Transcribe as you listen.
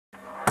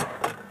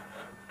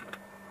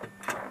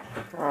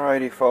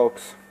Alrighty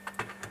folks,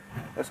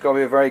 it's going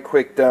to be a very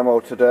quick demo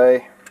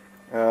today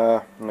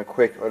and a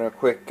quick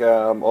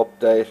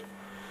update.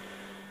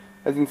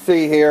 As you can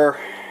see here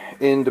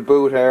in the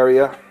boot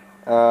area,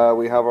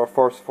 we have our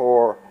first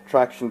 4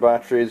 traction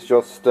batteries.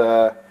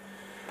 They're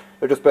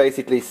just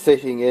basically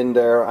sitting in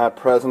there at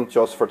present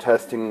just for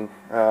testing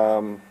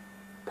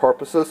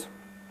purposes,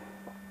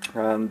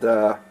 and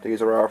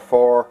these are our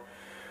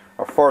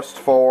first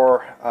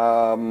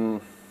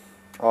 4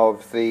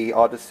 of the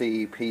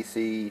Odyssey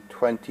PC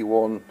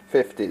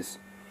 2150s,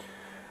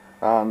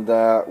 and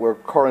we're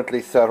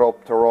currently set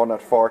up to run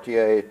at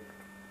 48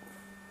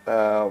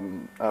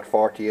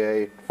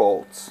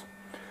 volts.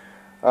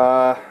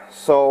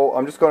 So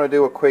I'm just going to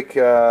do a quick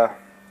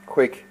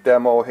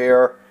demo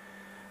here.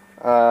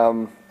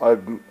 I'm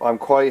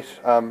quite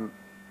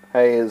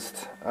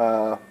hazed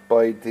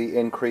by the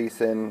increase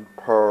in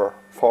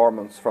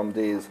performance from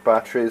these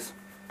batteries.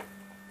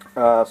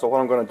 So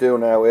what I'm going to do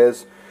now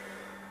is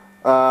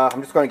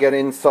I'm just going to get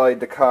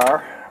inside the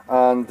car,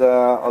 and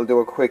I'll do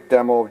a quick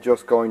demo of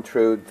just going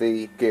through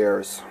the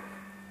gears.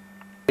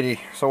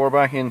 So we're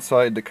back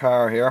inside the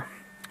car here.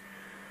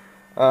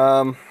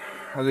 As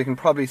you can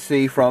probably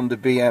see from the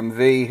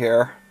BMW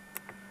here,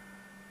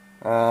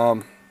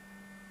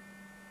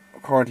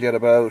 currently at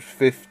about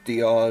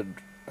 50 odd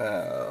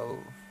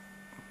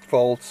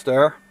volts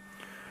there,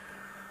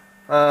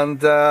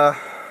 and as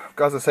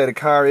I say, the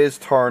car is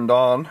turned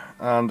on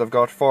and I've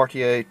got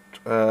 48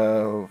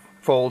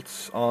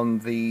 volts on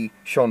the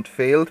shunt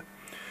field.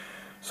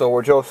 So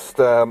we're just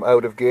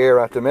out of gear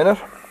at the minute.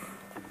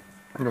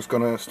 I'm just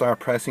going to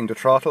start pressing the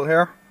throttle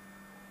here.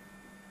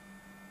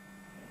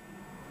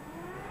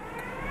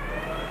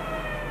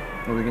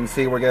 As you can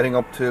see, we're getting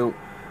up to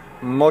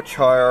much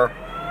higher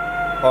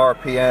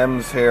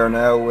RPMs here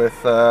now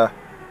with the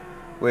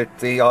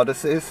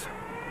Odysseys.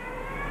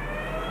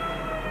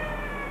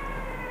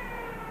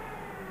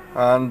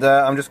 And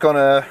I'm just going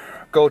to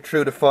go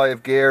through the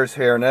 5 gears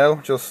here now.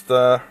 Just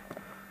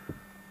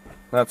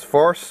that's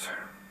first,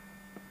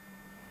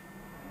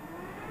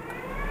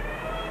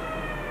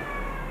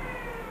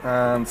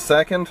 and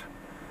second,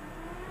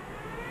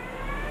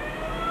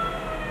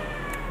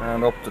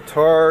 and up to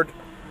third,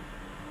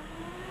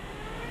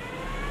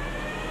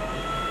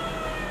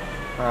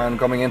 and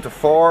coming into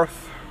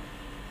fourth,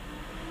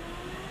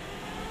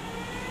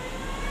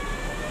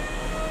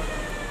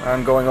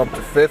 and going up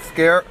to 5th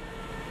gear.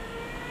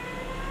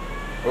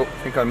 Oh, I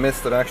think I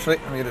missed it actually,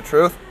 I'll tell you the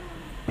truth.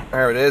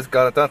 There it is,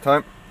 got it that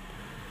time.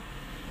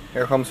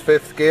 Here comes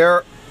 5th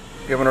gear,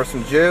 giving her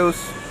some juice.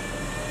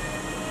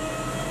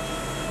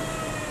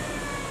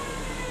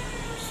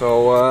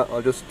 So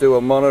I'll just do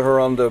a monitor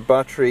on the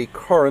battery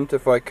current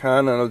if I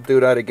can, and I'll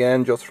do that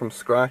again just from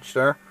scratch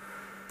there.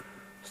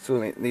 Still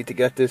need to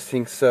get this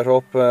thing set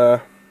up.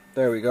 There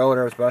we go,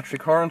 there's battery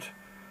current.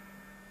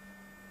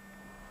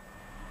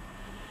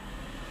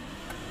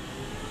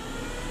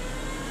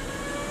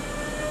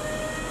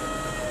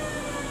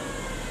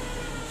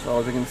 So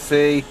as you can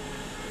see,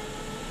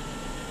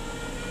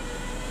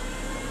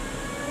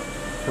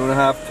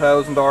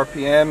 2,500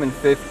 RPM in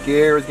 5th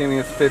gear is giving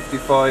us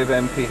 55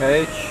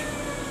 mph.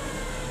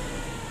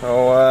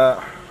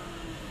 So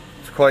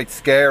it's quite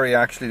scary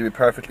actually, to be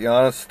perfectly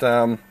honest.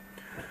 Sort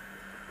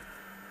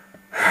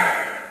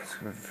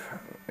of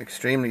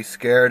extremely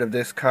scared of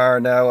this car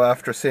now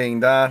after seeing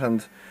that,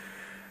 and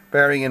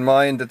bearing in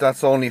mind that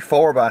that's only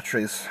 4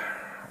 batteries.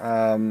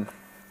 I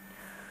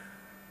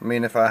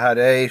mean, if I had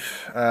 8,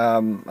 I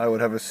would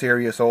have a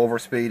serious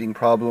overspeeding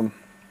problem.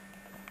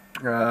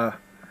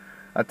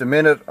 At the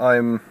minute,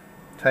 I'm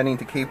tending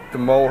to keep the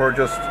motor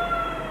just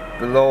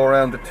below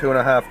around the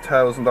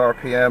 2,500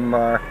 RPM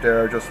mark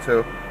there, just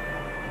to.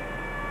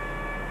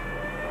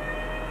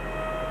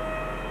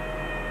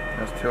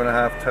 That's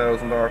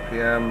 2,500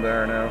 RPM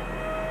there now.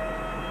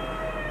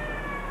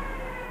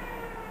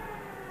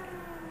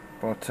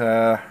 But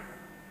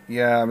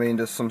yeah, I mean,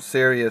 there's some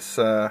serious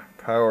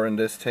power in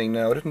this thing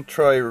now. I didn't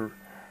try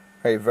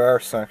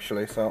reverse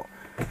actually, so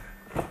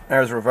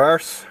there's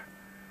reverse.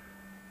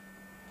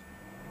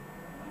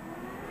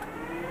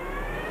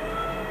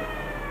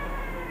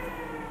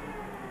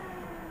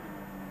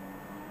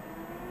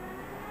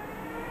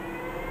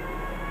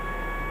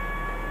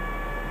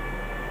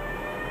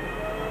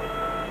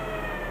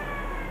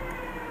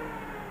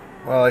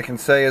 Well, I can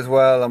say as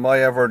well, am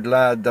I ever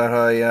glad that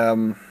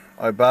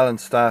I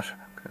balanced that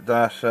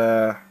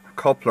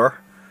coupler,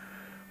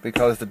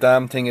 because the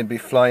damn thing would be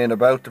flying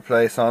about the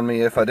place on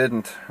me if I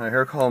didn't. Now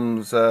here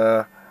comes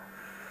 4th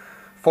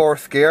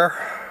gear.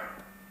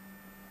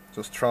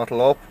 Just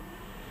throttle up.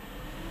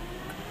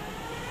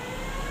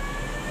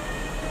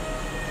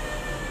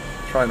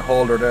 Try and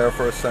hold her there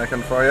for a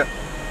second for you.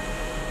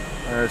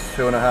 There's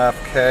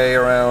 2.5k,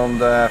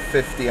 around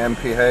 50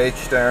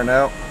 mph there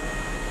now.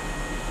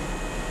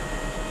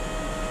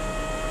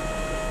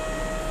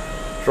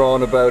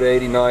 Drawing about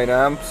 89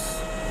 amps.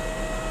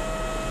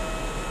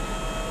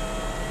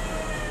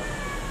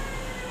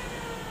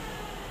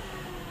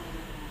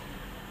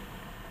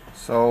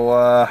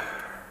 So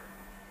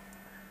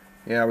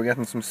yeah, we're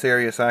getting some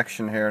serious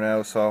action here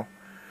now, so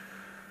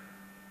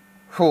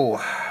whew,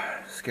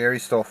 scary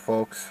stuff,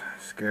 folks,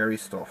 scary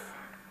stuff.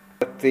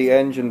 At the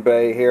engine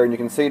bay here, and you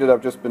can see that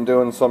I've just been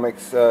doing some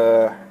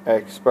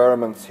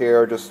experiments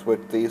here just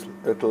with these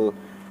little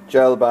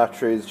gel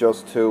batteries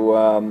just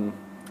to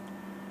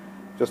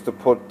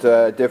put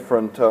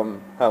different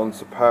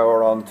amounts of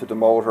power onto the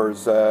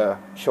motor's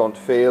shunt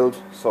field.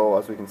 So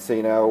as we can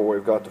see now,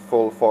 we've got the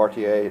full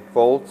 48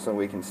 volts and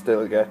we can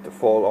still get the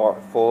full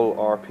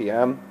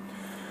RPM.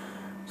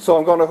 So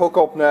I'm going to hook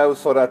up now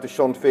so that the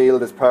shunt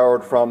field is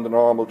powered from the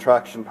normal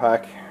traction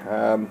pack.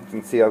 You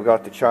can see I've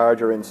got the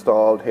charger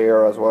installed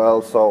here as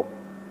well, so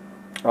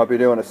I'll be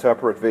doing a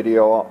separate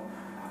video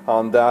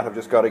on that. I've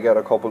just got to get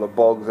a couple of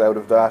bugs out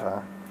of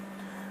that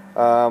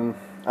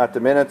at the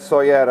minute.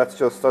 So yeah, that's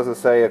just, as I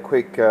say, a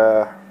quick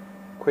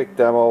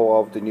demo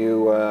of the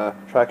new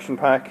traction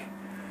pack,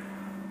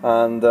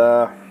 and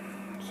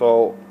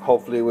so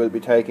hopefully we'll be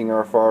taking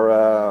her for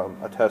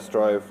a test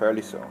drive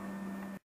fairly soon.